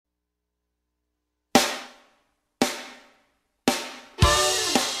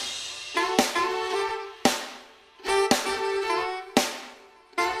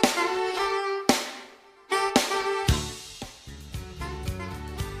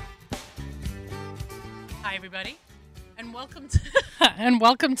Hi, everybody, and welcome to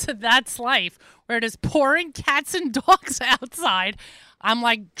welcome to That's Life, where it is pouring cats and dogs outside. I'm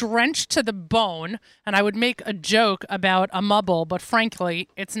like drenched to the bone, and I would make a joke about a mubble, but frankly,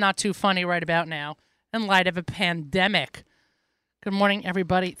 it's not too funny right about now in light of a pandemic. Good morning,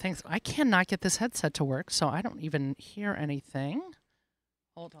 everybody. Thanks. I cannot get this headset to work, so I don't even hear anything.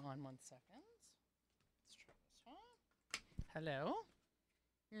 Hold on 1 second. Let's try this one. Hello?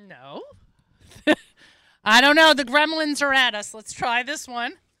 No. I don't know. The gremlins are at us. Let's try this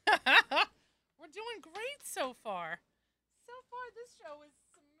one. We're doing great so far. So far, this show is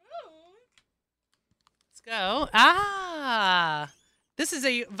smooth. Let's go. This is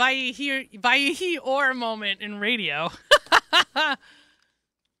a Vaihi or moment in radio.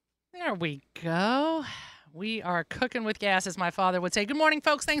 There we go. We are cooking with gas, as my father would say. Good morning,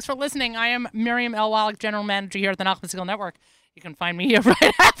 folks. Thanks for listening. I am Miriam L. Wallach, General Manager here at the Nachum Segal Network. You can find me here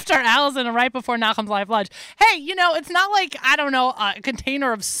right after Allison and right before Nachum's Live Lunch. Hey, it's not like, I don't know, a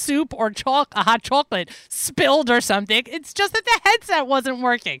container of soup or a hot chocolate spilled or something. It's just that the headset wasn't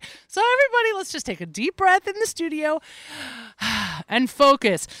working. So everybody, let's just take a deep breath in the studio and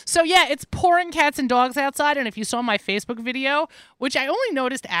focus. So yeah, it's pouring cats and dogs outside. And if you saw my Facebook video, which I only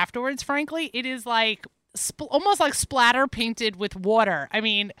noticed afterwards, frankly, it is like almost like splatter painted with water. I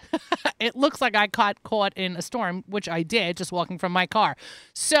mean, it looks like I got caught in a storm, which I did just walking from my car.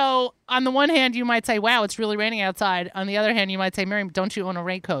 So on the one hand, you might say, wow, it's really raining outside. On the other hand, you might say, Miriam, don't you own a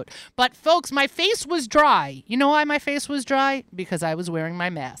raincoat? But folks, my face was dry. You know why my face was dry? Because I was wearing my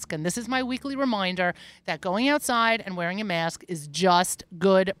mask. And this is my weekly reminder that going outside and wearing a mask is just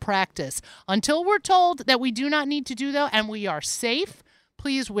good practice. Until we're told that we do not need to do that and we are safe,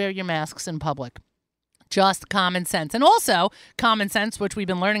 please wear your masks in public. Just common sense. And also, common sense, which we've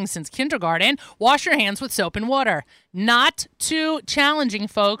been learning since kindergarten, wash your hands with soap and water. Not too challenging,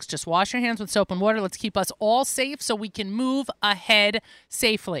 folks. Just wash your hands with soap and water. Let's keep us all safe so we can move ahead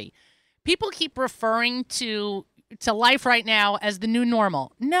safely. People keep referring to life right now as the new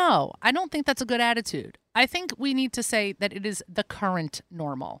normal. No, I don't think that's a good attitude. I think we need to say that it is the current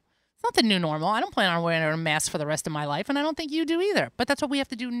normal. It's not the new normal. I don't plan on wearing a mask for the rest of my life, and I don't think you do either. But that's what we have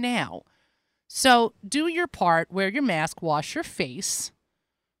to do now. So do your part, wear your mask, wash your face,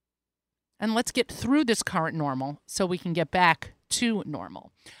 and let's get through this current normal so we can get back to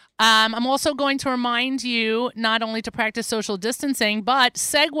normal. I'm also going to remind you not only to practice social distancing, but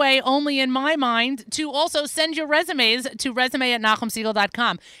segue only in my mind to also send your resumes to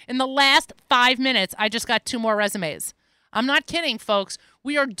resume@nachumsegal.com. In the last 5 minutes, I just got 2 more resumes. I'm not kidding, folks.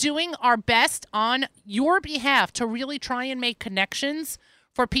 We are doing our best on your behalf to really try and make connections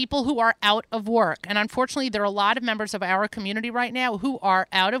for people who are out of work. And unfortunately, there are a lot of members of our community right now who are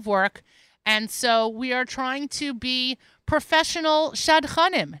out of work. And so we are trying to be professional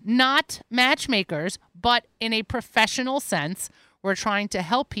shadchanim, not matchmakers, but in a professional sense, we're trying to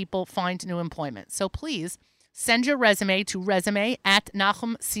help people find new employment. So please send your resume to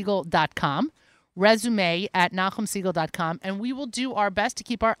resume@nachumsegal.com, resume@nachumsegal.com, and we will do our best to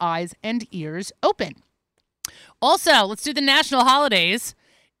keep our eyes and ears open. Also, let's do the national holidays.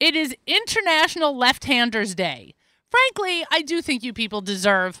 It is International Left-Handers Day. Frankly, I do think you people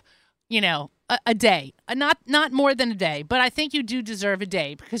deserve, a day. Not more than a day, but I think you do deserve a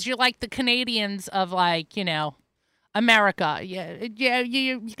day because you're like the Canadians of America.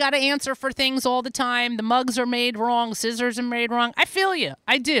 You got to answer for things all the time. The mugs are made wrong. Scissors are made wrong. I feel you.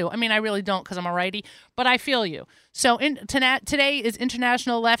 I do. I mean, I really don't because I'm a righty, but I feel you. So today is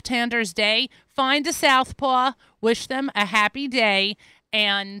International Left-Handers Day. Find a southpaw, wish them a happy day,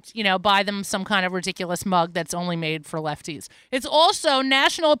 and, buy them some kind of ridiculous mug that's only made for lefties. It's also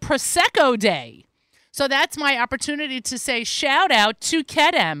National Prosecco Day. So that's my opportunity to say shout out to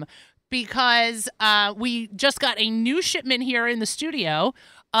Kedem because we just got a new shipment here in the studio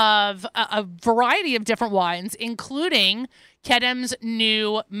of a variety of different wines, including Kedem's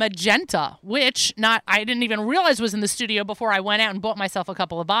new Magenta, which I didn't even realize was in the studio before I went out and bought myself a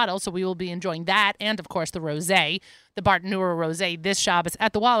couple of bottles. So we will be enjoying that. And, of course, the Rosé, the Bartenura Rosé, this Shabbos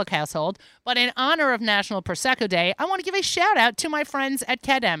at the Wallach household. But in honor of National Prosecco Day, I want to give a shout out to my friends at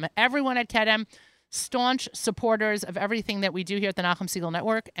Kedem, everyone at Kedem, staunch supporters of everything that we do here at the Nachum Segal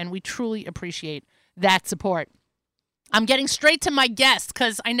Network. And we truly appreciate that support. I'm getting straight to my guest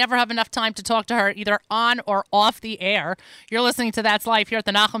because I never have enough time to talk to her either on or off the air. You're listening to That's Life here at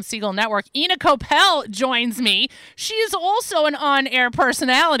the Nachum Segal Network. Ina Kopel joins me. She is also an on-air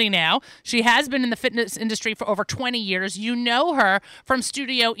personality now. She has been in the fitness industry for over 20 years. You know her from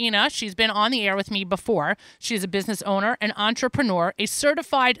Studio Ina. She's been on the air with me before. She's a business owner, an entrepreneur, a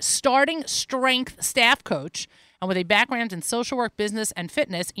certified starting strength staff coach, And with a background in social work, business, and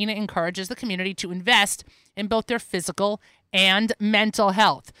fitness, Ina encourages the community to invest in both their physical and mental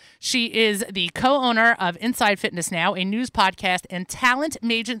health. She is the co-owner of Inside Fitness Now, a news podcast and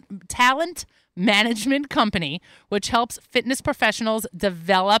talent management company, which helps fitness professionals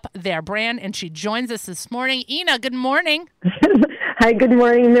develop their brand. And she joins us this morning. Ina, good morning. Hi, good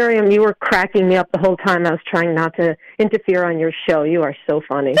morning, Miriam. You were cracking me up the whole time. I was trying not to interfere on your show. You are so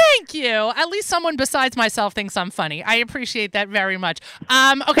funny. Thank you. At least someone besides myself thinks I'm funny. I appreciate that very much.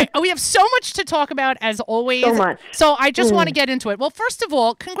 Okay, we have so much to talk about, as always. So much. So I just want to get into it. Well, first of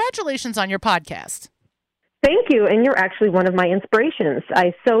all, congratulations on your podcast. Thank you, and you're actually one of my inspirations.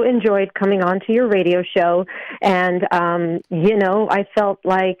 I so enjoyed coming on to your radio show, and, I felt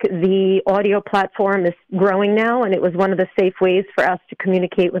like the audio platform is growing now, and it was one of the safe ways for us to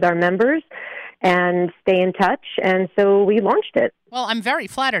communicate with our members and stay in touch, and so we launched it. Well, I'm very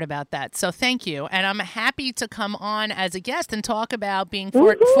flattered about that, so thank you, and I'm happy to come on as a guest and talk about being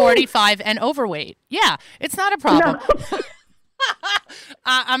 45 and overweight. Yeah, it's not a problem. No.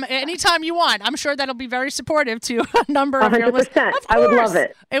 Anytime you want. I'm sure that'll be very supportive to a number of 100%. Your listeners. Of course. I would love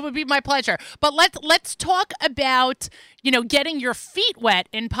it. It would be my pleasure. But let's talk about, getting your feet wet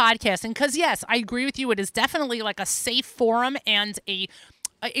in podcasting. Because, yes, I agree with you. It is definitely like a safe forum and a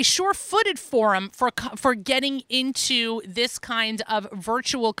sure-footed forum for getting into this kind of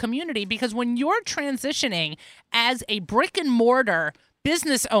virtual community. Because when you're transitioning as a brick-and-mortar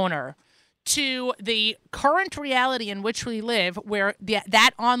business owner to the current reality in which we live, where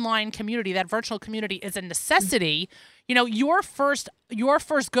that online community, that virtual community is a necessity, your first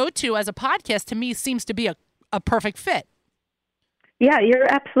go-to as a podcast to me seems to be a perfect fit. Yeah,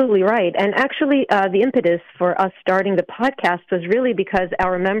 you're absolutely right. And actually, the impetus for us starting the podcast was really because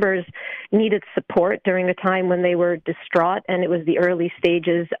our members needed support during a time when they were distraught, and it was the early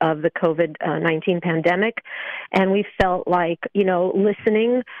stages of the COVID-19 pandemic. And we felt like,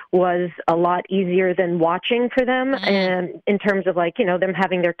 listening was a lot easier than watching for them, and in terms of them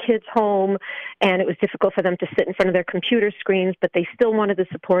having their kids home, and it was difficult for them to sit in front of their computer screens, but they still wanted the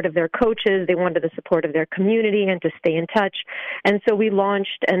support of their coaches, they wanted the support of their community, and to stay in touch. And so we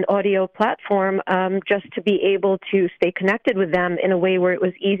launched an audio platform just to be able to stay connected with them in a way where it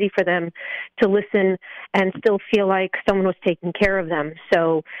was easy for them to listen and still feel like someone was taking care of them.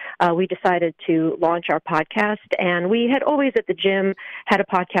 So we decided to launch our podcast, and we had always at the gym had a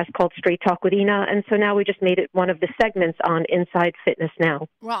podcast called Straight Talk with Ina, and so now we just made it one of the segments on Inside Fitness Now.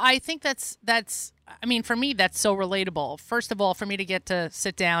 Well, I think that's for me, that's so relatable. First of all, for me to get to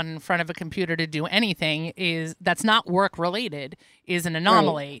sit down in front of a computer to do anything that's not work related is an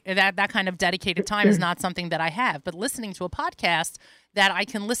anomaly. Right. That kind of dedicated time is not something that I have. But listening to a podcast that I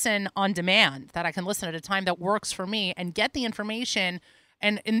can listen on demand, that I can listen at a time that works for me and get the information,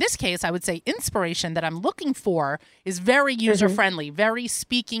 and in this case, I would say inspiration that I'm looking for, is very user-friendly, very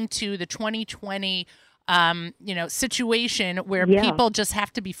speaking to the 2020 situation where people just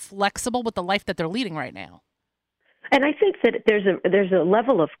have to be flexible with the life that they're leading right now. And I think that there's a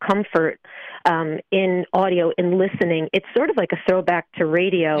level of comfort in audio, in listening. It's sort of like a throwback to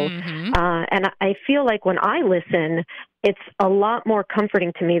radio. And I feel like when I listen, it's a lot more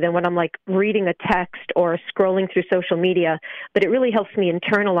comforting to me than when I'm reading a text or scrolling through social media. But it really helps me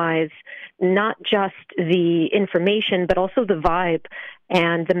internalize not just the information, but also the vibe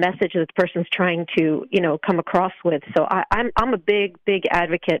and the message that the person's trying to, come across with. So I'm a big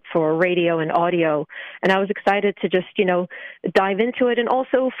advocate for radio and audio, and I was excited to just, dive into it. And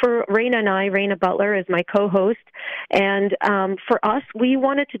also for Raina and I, Raina Butler is my co-host, and for us, we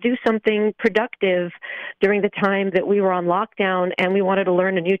wanted to do something productive during the time that we were on lockdown, and we wanted to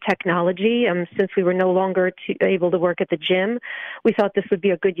learn a new technology. Since we were no longer able to work at the gym, we thought this would be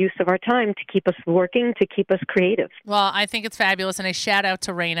a good use of our time to keep us working, to keep us creative. Well, I think it's fabulous, and a shout out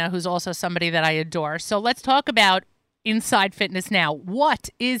to Raina, who's also somebody that I adore. So let's talk about Inside Fitness Now. What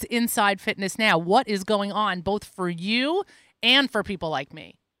is Inside Fitness Now? What is going on both for you and for people like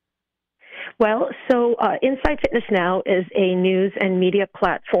me? Well, so Inside Fitness Now is a news and media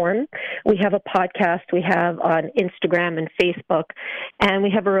platform. We have a podcast. We have on Instagram and Facebook, and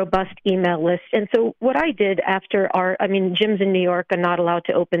we have a robust email list. And so what I did after gyms in New York are not allowed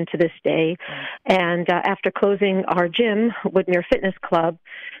to open to this day. And after closing our gym, Woodmere Fitness Club,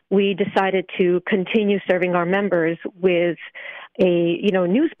 we decided to continue serving our members with a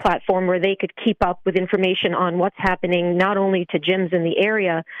news platform where they could keep up with information on what's happening not only to gyms in the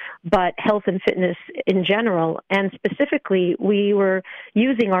area, but health and fitness in general. And specifically, we were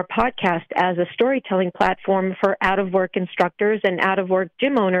using our podcast as a storytelling platform for out-of-work instructors and out-of-work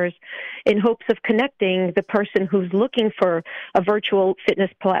gym owners in hopes of connecting the person who's looking for a virtual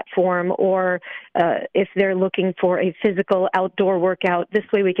fitness platform, or if they're looking for a physical outdoor workout. This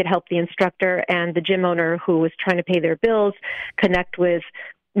way we could help the instructor and the gym owner who was trying to pay their bills connect with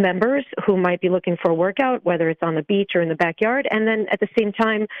members who might be looking for a workout, whether it's on the beach or in the backyard, and then at the same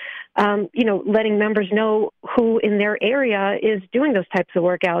time, letting members know who in their area is doing those types of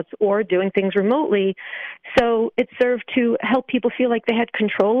workouts or doing things remotely. So it served to help people feel like they had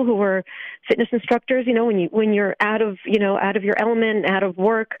control who were fitness instructors. When you're out of your element, out of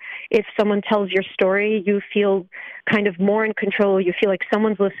work, if someone tells your story, you feel kind of more in control. You feel like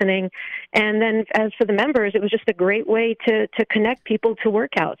someone's listening. And then as for the members, it was just a great way to connect people to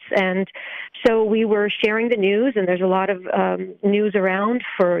workouts. And so we were sharing the news, and there's a lot of news around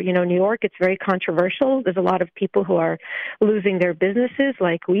for, New York. It's very controversial. There's a lot of people who are losing their businesses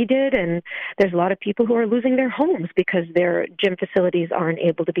like we did, and there's a lot of people who are losing their homes because their gym facilities aren't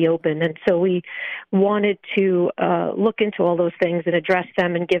able to be open. And so we wanted to look into all those things and address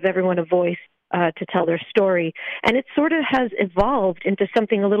them and give everyone a voice to tell their story. And it sort of has evolved into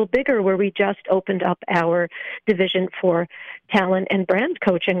something a little bigger, where we just opened up our division for talent and brand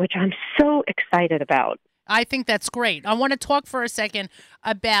coaching, which I'm so excited about. I think that's great. I want to talk for a second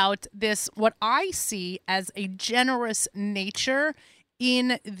about this, what I see as a generous nature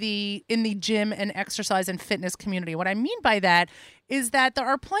in the gym and exercise and fitness community. What I mean by that is that there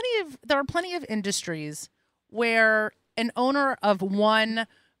are plenty of industries where an owner of one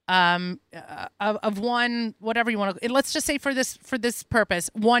whatever you want to, let's just say for this purpose,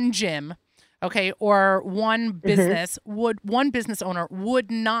 one gym, okay, or one business one business owner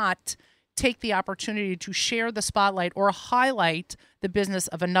would not take the opportunity to share the spotlight or highlight the business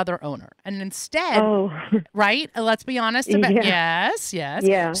of another owner. And instead, right? Let's be honest about yes.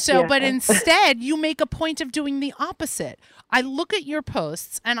 Yeah. So, but instead, you make a point of doing the opposite. I look at your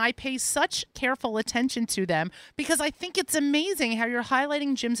posts and I pay such careful attention to them because I think it's amazing how you're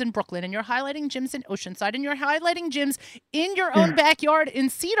highlighting gyms in Brooklyn, and you're highlighting gyms in Oceanside, and you're highlighting gyms in your own backyard in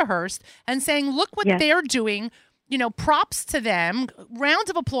Cedarhurst, and saying, look what they're doing. Props to them, rounds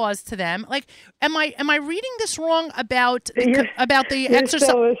of applause to them. Like, am I reading this wrong about the exercise?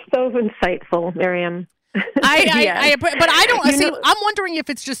 So insightful, Miriam. But I don't see. I'm wondering if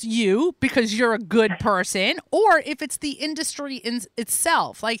it's just you because you're a good person, or if it's the industry in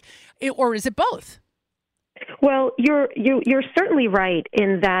itself, or is it both? Well, you're certainly right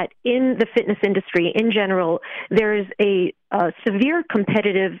in that in the fitness industry in general, there is a severe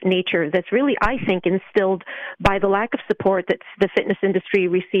competitive nature that's really, I think, instilled by the lack of support that the fitness industry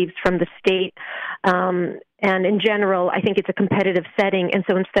receives from the state. And in general, I think it's a competitive setting. And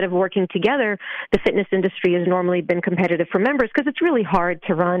so instead of working together, the fitness industry has normally been competitive for members because it's really hard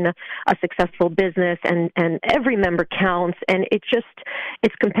to run a successful business, and every member counts. And it's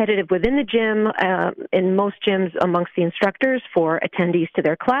competitive within the gym, in most gyms amongst the instructors for attendees to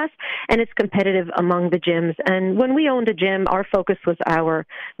their class, and it's competitive among the gyms. And when we owned a gym, our focus was our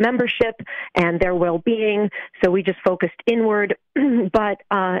membership and their well-being. So we just focused inward. But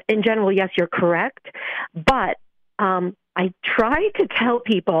in general, yes, you're correct. But I try to tell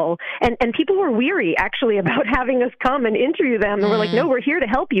people, and people were weary, actually, about having us come and interview them. And we're like, no, we're here to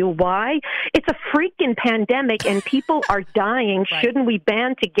help you. Why? It's a freaking pandemic, and people are dying. Right. Shouldn't we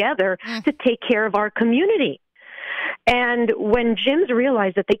band together to take care of our community? And when gyms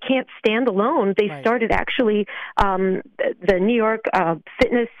realized that they can't stand alone, they started actually, the New York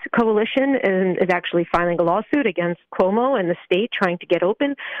Fitness Coalition is actually filing a lawsuit against Cuomo and the state trying to get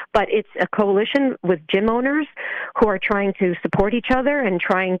open. But it's a coalition with gym owners who are trying to support each other and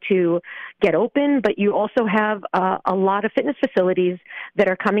trying to get open. But you also have a lot of fitness facilities that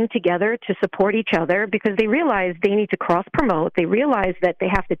are coming together to support each other because they realize they need to cross-promote. They realize that they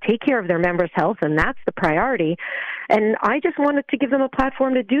have to take care of their members' health, and that's the priority. And I just wanted to give them a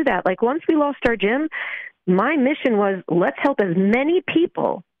platform to do that. Like, once we lost our gym, my mission was, let's help as many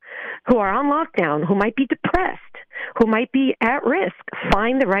people who are on lockdown, who might be depressed, who might be at risk,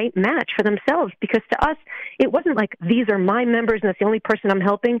 find the right match for themselves. Because to us, it wasn't like, these are my members and that's the only person I'm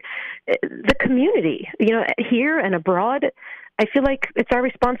helping. The community, here and abroad, I feel like it's our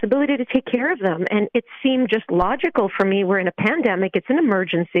responsibility to take care of them. And it seemed just logical for me. We're in a pandemic. It's an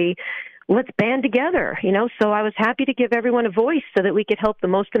emergency. Let's band together, So I was happy to give everyone a voice so that we could help the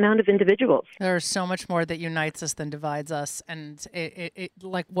most amount of individuals. There's so much more that unites us than divides us. And it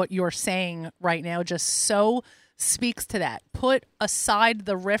like what you're saying right now, just so speaks to that. Put aside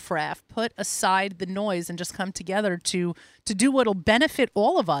the riffraff, put aside the noise, and just come together to do what'll benefit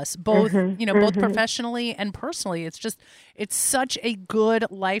all of us, both both professionally and personally. It's such a good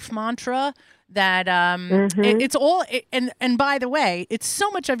life mantra that it's all. And by the way, it's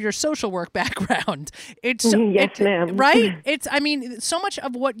so much of your social work background. Yes, ma'am. Right? So much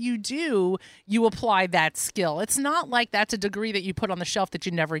of what you do, you apply that skill. It's not like that's a degree that you put on the shelf that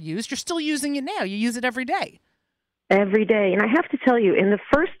you never used. You're still using it now. You use it every day. Every day. And I have to tell you, in the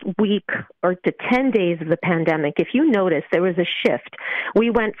first week or to 10 days of the pandemic, if you notice, there was a shift. We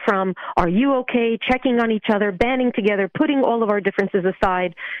went from, are you okay, checking on each other, banding together, putting all of our differences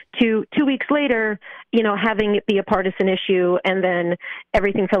aside, to 2 weeks later, having it be a partisan issue, and then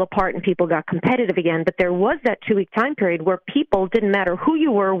everything fell apart and people got competitive again. But there was that 2-week time period where people, didn't matter who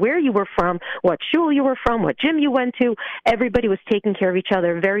you were, where you were from, what shul you were from, what gym you went to, everybody was taking care of each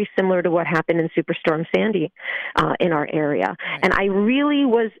other, very similar to what happened in Superstorm Sandy in our area. And I really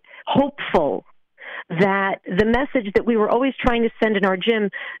was hopeful that the message that we were always trying to send in our gym,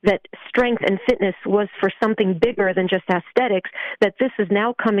 that strength and fitness was for something bigger than just aesthetics, that this is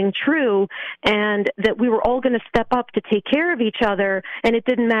now coming true, and that we were all going to step up to take care of each other, and it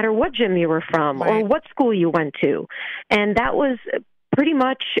didn't matter what gym you were from or what school you went to. And that was pretty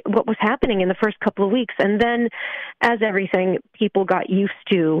much what was happening in the first couple of weeks. And then, as everything, people got used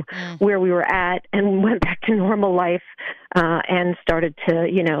to where we were at and went back to normal life and started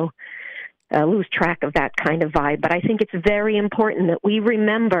to, lose track of that kind of vibe. But I think it's very important that we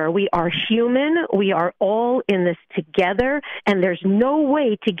remember we are human, we are all in this together, and there's no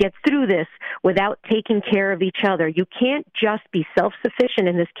way to get through this without taking care of each other. You can't just be self-sufficient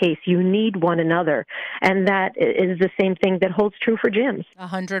in this case. You need one another. And that is the same thing that holds true for gyms.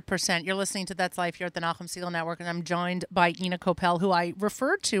 100%. You're listening to That's Life here at the Nachum Segal Network, and I'm joined by Ina Koppel, who I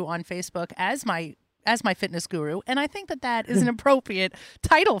referred to on Facebook as my fitness guru, and I think that is an appropriate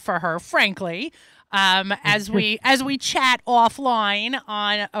title for her, frankly. As we chat offline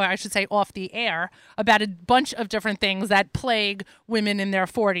or I should say off the air, about a bunch of different things that plague women in their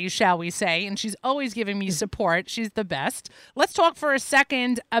 40s, shall we say, and she's always giving me support. She's the best. Let's talk for a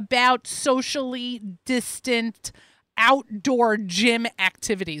second about socially distant outdoor gym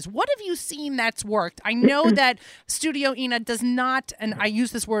activities. What have you seen that's worked? I know that Studio Ina does not, and I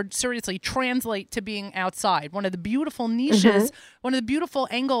use this word seriously, translate to being outside. One of the beautiful niches, one of the beautiful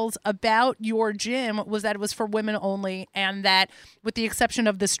angles about your gym was that it was for women only, and that with the exception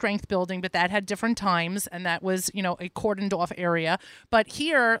of the strength building, but that had different times, and that was, a cordoned off area. But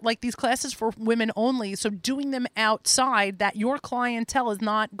here, like these classes for women only, so doing them outside, that your clientele is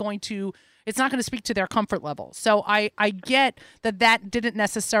not going to speak to their comfort level. So I get that didn't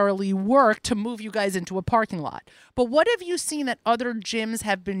necessarily work to move you guys into a parking lot. But what have you seen that other gyms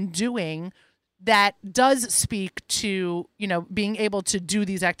have been doing that does speak to, being able to do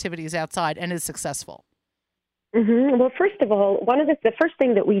these activities outside and is successful? Well, first of all, the first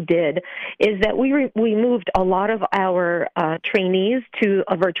thing that we did is that we moved a lot of our trainees to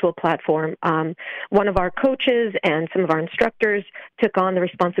a virtual platform. One of our coaches and some of our instructors took on the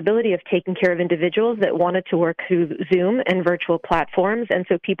responsibility of taking care of individuals that wanted to work through Zoom and virtual platforms. And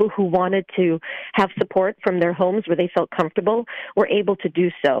so people who wanted to have support from their homes where they felt comfortable were able to do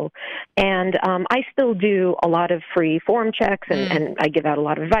so. And I still do a lot of free form checks, and I give out a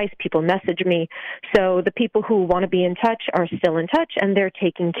lot of advice. People message me. So the people who want to be in touch are still in touch, and they're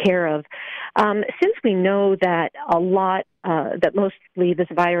taken care of. Since we know that that mostly this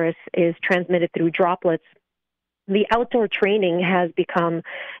virus is transmitted through droplets, the outdoor training has become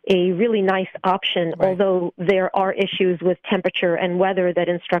a really nice option, although there are issues with temperature and weather that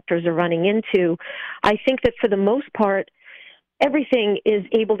instructors are running into. I think that for the most part, everything is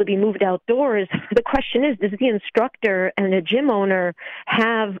able to be moved outdoors. The question is, does the instructor and the gym owner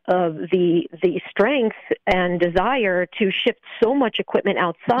have the strength and desire to shift so much equipment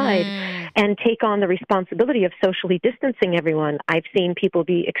outside and take on the responsibility of socially distancing everyone? I've seen people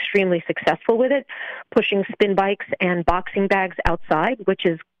be extremely successful with it, pushing spin bikes and boxing bags outside, which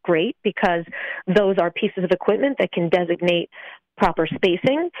is great because those are pieces of equipment that can designate proper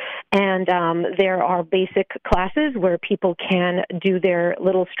spacing, and there are basic classes where people can do their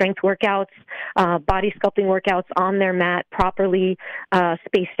little strength workouts, body sculpting workouts on their mat, properly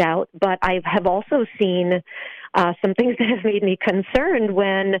spaced out. But I have also seen some things that have made me concerned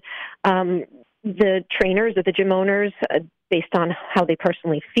when the trainers or the gym owners, based on how they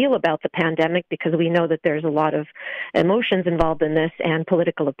personally feel about the pandemic, because we know that there's a lot of emotions involved in this and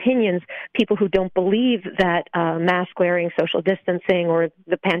political opinions, people who don't believe that mask wearing, social distancing, or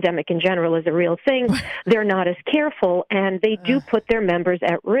the pandemic in general is a real thing, they're not as careful, and they do put their members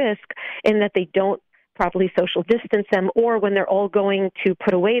at risk in that they don't properly social distance them, or when they're all going to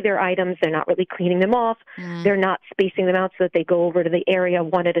put away their items, they're not really cleaning them off. They're not spacing them out so that they go over to the area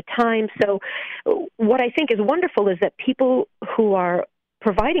one at a time. So what I think is wonderful is that people who are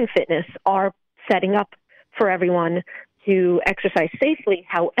providing fitness are setting up for everyone to exercise safely.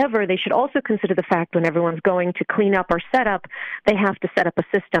 However, they should also consider the fact when everyone's going to clean up or set up, they have to set up a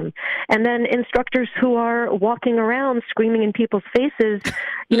system. And then instructors who are walking around screaming in people's faces,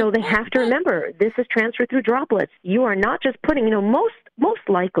 they have to remember this is transferred through droplets. You are not just putting, most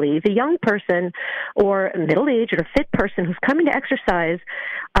likely the young person or middle-aged or fit person who's coming to exercise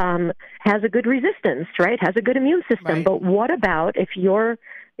has a good resistance, right? Has a good immune system. Right. But what about if you're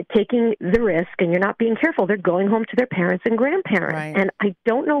taking the risk and you're not being careful? They're going home to their parents and grandparents. Right. And I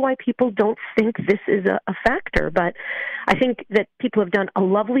don't know why people don't think this is a factor, but I think that people have done a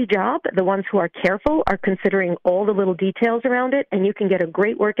lovely job. The ones who are careful are considering all the little details around it, and you can get a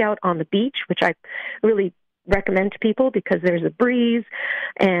great workout on the beach, which I really recommend to people because there's a breeze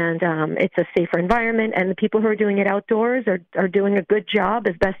and it's a safer environment, and the people who are doing it outdoors are doing a good job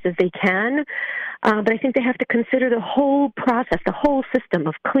as best as they can. But I think they have to consider the whole process, the whole system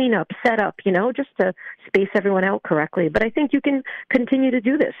of cleanup, setup, just to space everyone out correctly. But I think you can continue to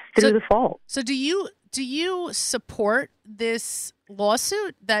do this through the fall. So do you support this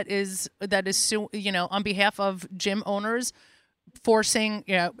lawsuit that is on behalf of gym owners forcing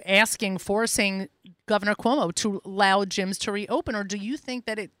Governor Cuomo to allow gyms to reopen, or do you think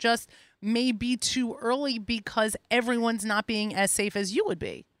that it just may be too early because everyone's not being as safe as you would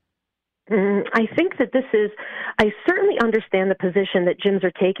be? I think that I certainly understand the position that gyms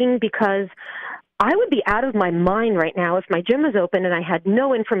are taking, because I would be out of my mind right now if my gym was open and I had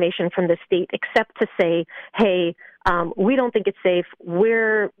no information from the state except to say, hey, we don't think it's safe.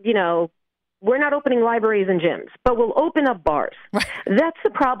 We're not opening libraries and gyms, but we'll open up bars. Right. That's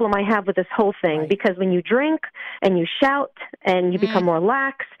the problem I have with this whole thing, right. Because when you drink and you shout and you become more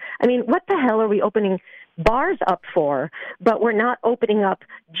lax, what the hell are we opening bars up for, but we're not opening up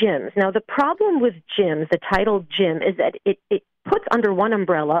gyms? Now, the problem with gyms, the title gym, is that it puts under one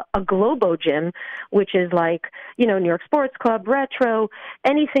umbrella a Globo gym, which is like, New York Sports Club, Retro,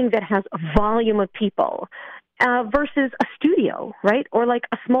 anything that has a volume of people. Versus a studio, right? Or like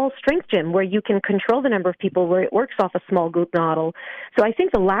a small strength gym where you can control the number of people, where it works off a small group model. So I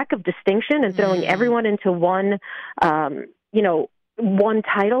think the lack of distinction and throwing everyone into one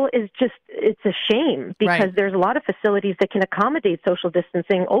title is it's a shame, because right. There's a lot of facilities that can accommodate social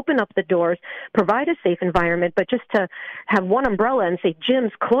distancing, open up the doors, provide a safe environment, but just to have one umbrella and say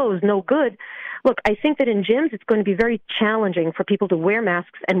gyms closed, no good. Look, I think that in gyms it's going to be very challenging for people to wear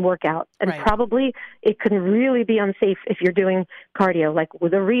masks and work out. And right. Probably it can really be unsafe if you're doing cardio. Like,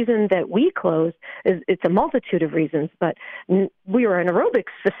 the reason that we closed is it's a multitude of reasons, but we were an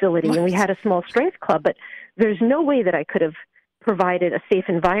aerobics facility and we had a small strength club, but there's no way that I could have provided a safe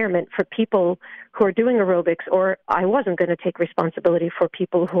environment for people who are doing aerobics, or I wasn't going to take responsibility for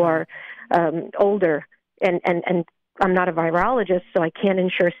people who are older, and I'm not a virologist, so I can't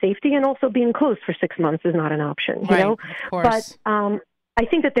ensure safety, and also being closed for 6 months is not an option, right, Of course. But I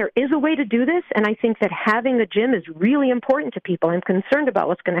think that there is a way to do this, and I think that having a gym is really important to people. I'm concerned about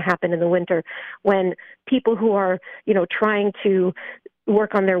what's going to happen in the winter when people who are, trying to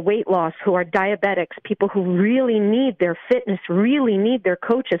work on their weight loss, who are diabetics, people who really need their fitness, really need their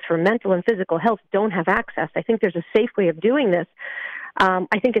coaches for mental and physical health, don't have access. I think there's a safe way of doing this.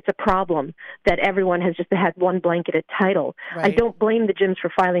 I think it's a problem that everyone has just had one blanketed title. Right. I don't blame the gyms for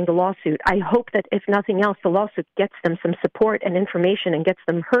filing the lawsuit. I hope that, if nothing else, the lawsuit gets them some support and information and gets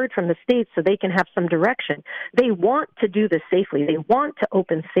them heard from the states so they can have some direction. They want to do this safely. They want to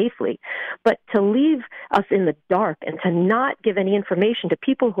open safely. But to leave us in the dark and to not give any information to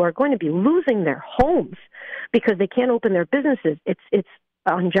people who are going to be losing their homes because they can't open their businesses, it's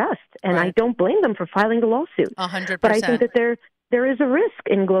unjust. And right. I don't blame them for filing the lawsuit. 100%. But I think that there is a risk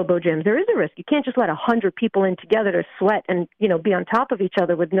in Globo gyms. There is a risk. You can't just let 100 people in together to sweat and, be on top of each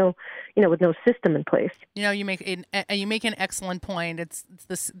other with no system in place. You make an excellent point. It's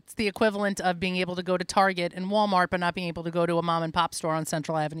the equivalent of being able to go to Target and Walmart, but not being able to go to a mom and pop store on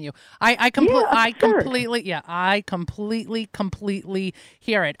Central Avenue. I completely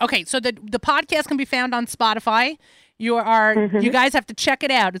hear it. Okay, so the podcast can be found on Spotify. You guys have to check it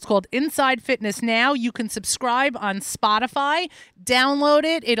out. It's called Inside Fitness Now. You can subscribe on Spotify, download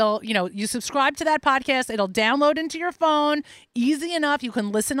it. You subscribe to that podcast. It'll download into your phone. Easy enough. You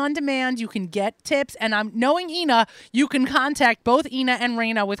can listen on demand. You can get tips. And I'm knowing Ina, you can contact both Ina and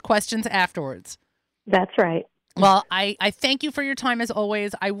Raina with questions afterwards. That's right. Well, I thank you for your time as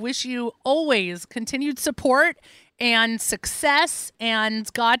always. I wish you always continued support and success. And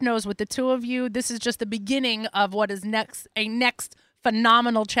God knows, with the two of you, this is just the beginning of what is a next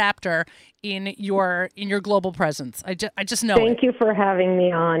phenomenal chapter in your global presence. I just know. Thank you for having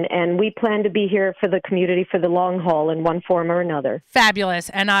me on, and we plan to be here for the community for the long haul in one form or another. Fabulous,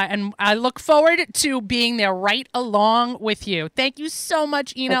 and I look forward to being there right along with you. Thank you so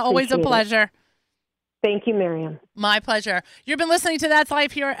much, Ina. Always a pleasure. Thank you, Miriam. My pleasure. You've been listening to That's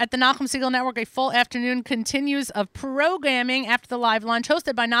Life here at the Nachum Segal Network. A full afternoon continues of programming after the live lunch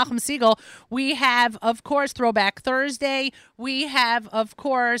hosted by Nachum Segal. We have, of course, Throwback Thursday. We have, of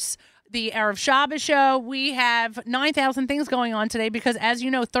course, the Erev Shabbos show. We have 9,000 things going on today because, as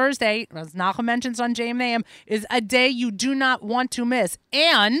you know, Thursday, as Nachum mentions on JM AM, is a day you do not want to miss.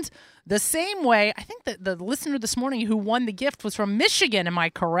 And the same way, I think that the listener this morning who won the gift was from Michigan. Am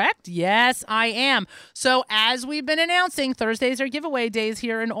I correct? Yes, I am. So as we've been announcing, Thursdays are giveaway days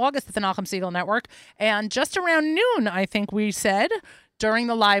here in August at the Nachum Segal Network. And just around noon, I think we said, during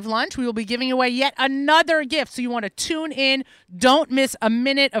the live lunch, we will be giving away yet another gift. So you want to tune in. Don't miss a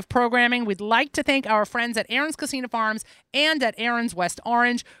minute of programming. We'd like to thank our friends at Aaron's Casino Farms and at Aaron's West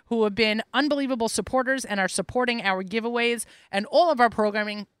Orange, who have been unbelievable supporters and are supporting our giveaways and all of our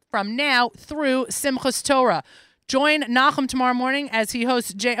programming from now through Simchas Torah. Join Nachum tomorrow morning as he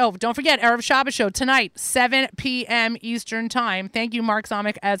hosts don't forget, Erev Shabbos show tonight, 7 p.m. Eastern Time. Thank you, Mark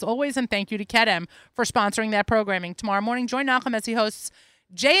Zomick, as always, and thank you to Kedem for sponsoring that programming. Tomorrow morning, join Nachum as he hosts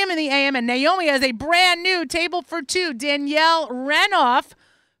JM in the AM, and Naomi has a brand new Table for Two. Danielle Renoff,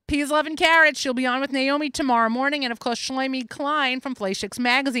 Peas, Love, and Carrots. She'll be on with Naomi tomorrow morning, and of course, Shlomi Klein from Fleishik's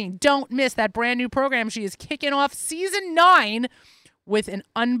Magazine. Don't miss that brand new program. She is kicking off season 9 with an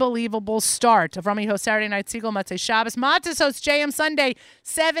unbelievable start of Rami hosts Saturday Night Segal, Matzei Shabbos. Matzos hosts JM Sunday,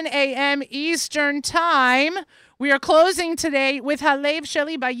 7 a.m. Eastern Time. We are closing today with Halev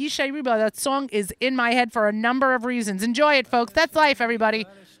Sheli by Yishai Riba. That song is in my head for a number of reasons. Enjoy it, folks. That's life, everybody.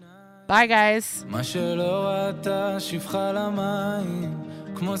 Bye, guys.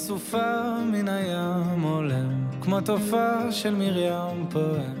 כמו סופה מן הים עולם, כמו תופעה של מרים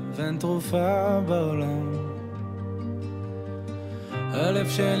פועם, ואין תרופה בעולם. הלב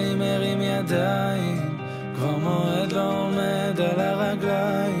שלי מרים ידיים, כבר מועד לא עומד על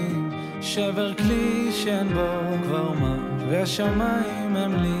הרגליים, שבר כלי שאין בו כבר מה, והשמיים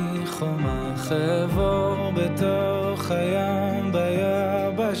הם לי חומה, חבור בתוך הים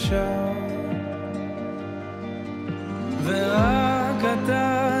ביבשה, ורק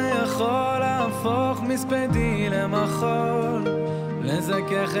אתה יכול להפוך מספדי למחול,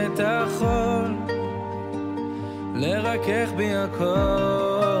 לזכך את החול, לרכך בי הכל,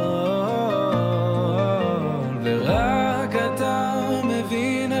 ורק אתה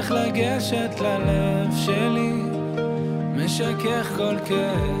מבין איך לגשת ללב שלי, משכך כל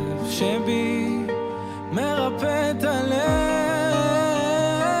כאב שבי, מרפא את הלב.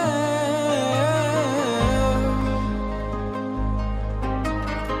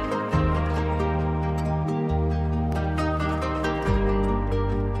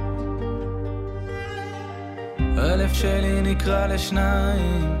 הלב שלי נקרא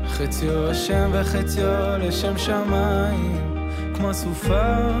לשניים, חציו השם וחציו לשם שמיים, כמו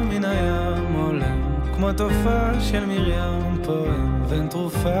סופה מן הים עולם, כמו תופעה של מרים פועם, ואין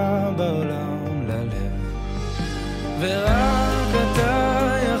תרופה בעולם ללב. ורק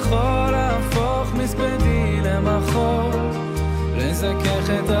אתה יכול להפוך מספדי למחול, לזכך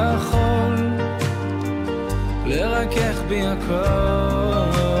את החול, לרכך בי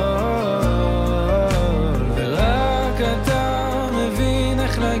הכל, אתה מבין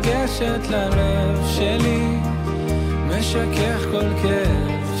איך לגשת ללב שלי, משכך כל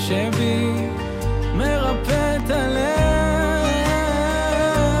כאב שבי, מרפא את הלב.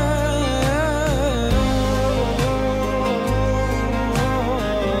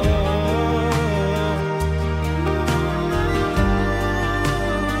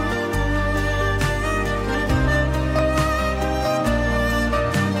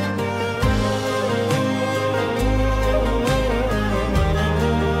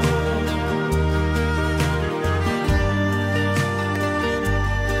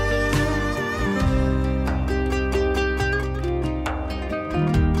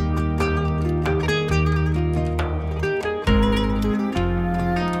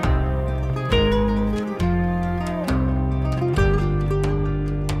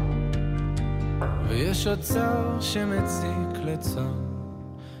 יש אוצר שמציק לצור,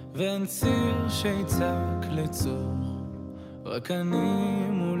 ואין ציר שיצק לצור, רק אני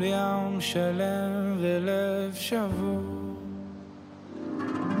מול ים שלם ולב שבור,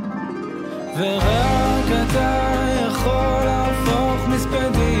 ורק אתה יכול להפוך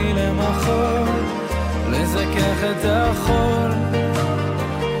מספדי למחול, לזכך את החול,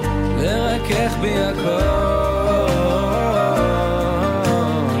 לרכך בי הכל,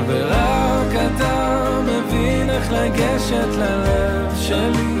 ורק אתה מבין איך לגשת ללב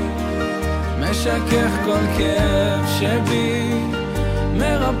שלי, משכך כל כאב שבי,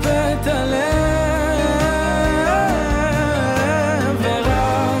 מרפא את הלב,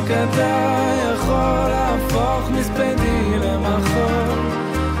 ורק אתה יכול להפוך מספדי למחול,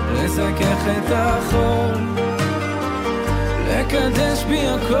 לזכך את החול, לקדש בי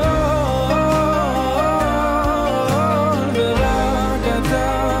הכל, ורק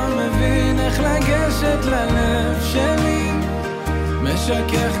אתה מבין איך לגשת ללב שלי,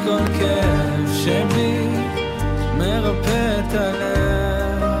 משכך כל כאב שבי, מרפא את הלב.